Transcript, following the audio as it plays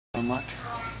much.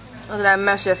 Look at that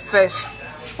massive face.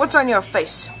 What's on your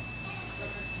face?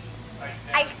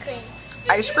 Ice cream.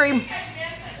 Ice cream?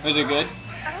 Is it good?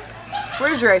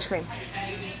 Where's your ice cream?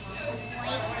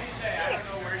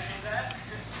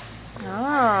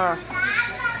 Ah.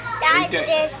 Like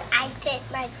this, I stick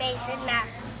my face in there.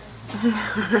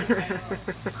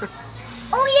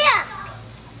 Oh yeah!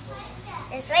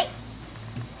 This way.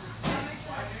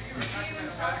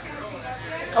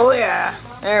 Oh yeah.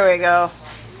 There we go.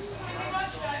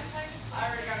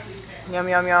 Yum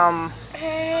yum yum.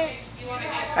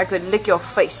 I could lick your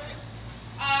face.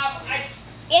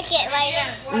 You can't right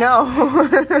now. No.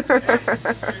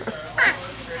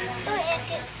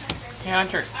 Hey,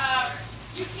 Hunter.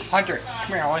 Hunter, come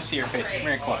here. I want to see your face. Come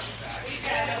here close.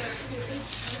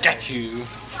 Got you.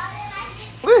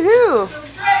 Woohoo!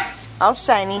 All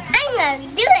shiny. I'm gonna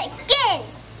do it again.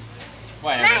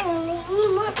 Whatever.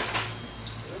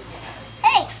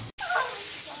 Hey.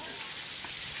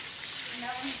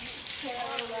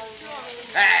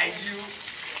 Hey, you.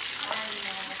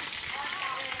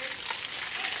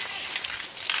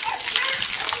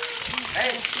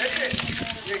 Hey, that's it.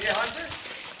 You get Hunter?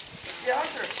 Get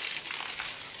Hunter.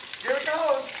 Here it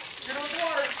goes. Get it with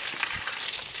water.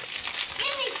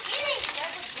 Gimme.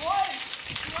 That's a boy.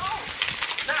 No.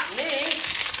 Not me.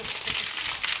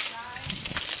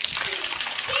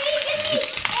 Gimme.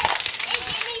 Hey,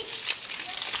 gimme.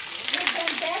 You've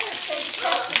been better since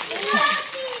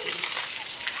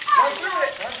Run through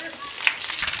it, Hunter.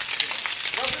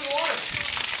 Run through the water.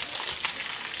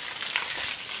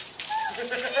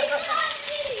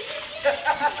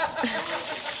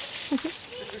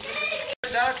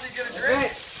 Down so you get a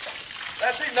drink.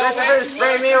 That's it. No, Vince,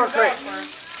 spray me real quick.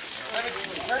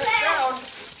 Turn it down.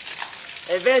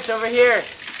 Hey Vince, over here.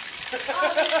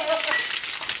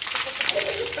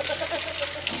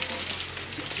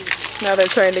 Now they're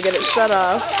trying to get it shut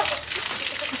off.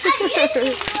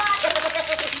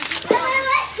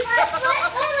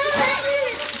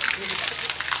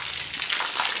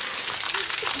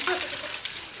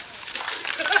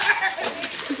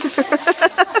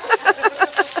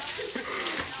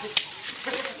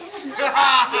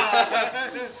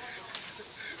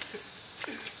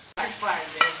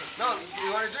 No, you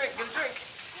want a drink? Get a drink.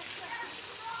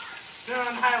 Turn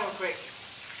on high real quick.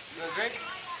 You want a drink?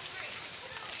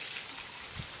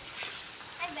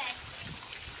 I'm back.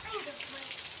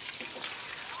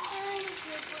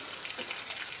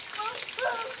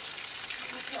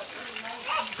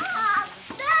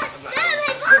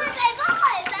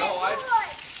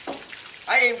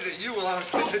 I aimed it at you while I was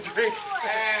getting a drink.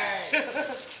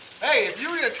 Hey, if you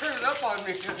were going to turn it up on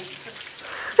me.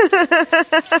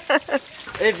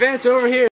 Hey Vince, over here.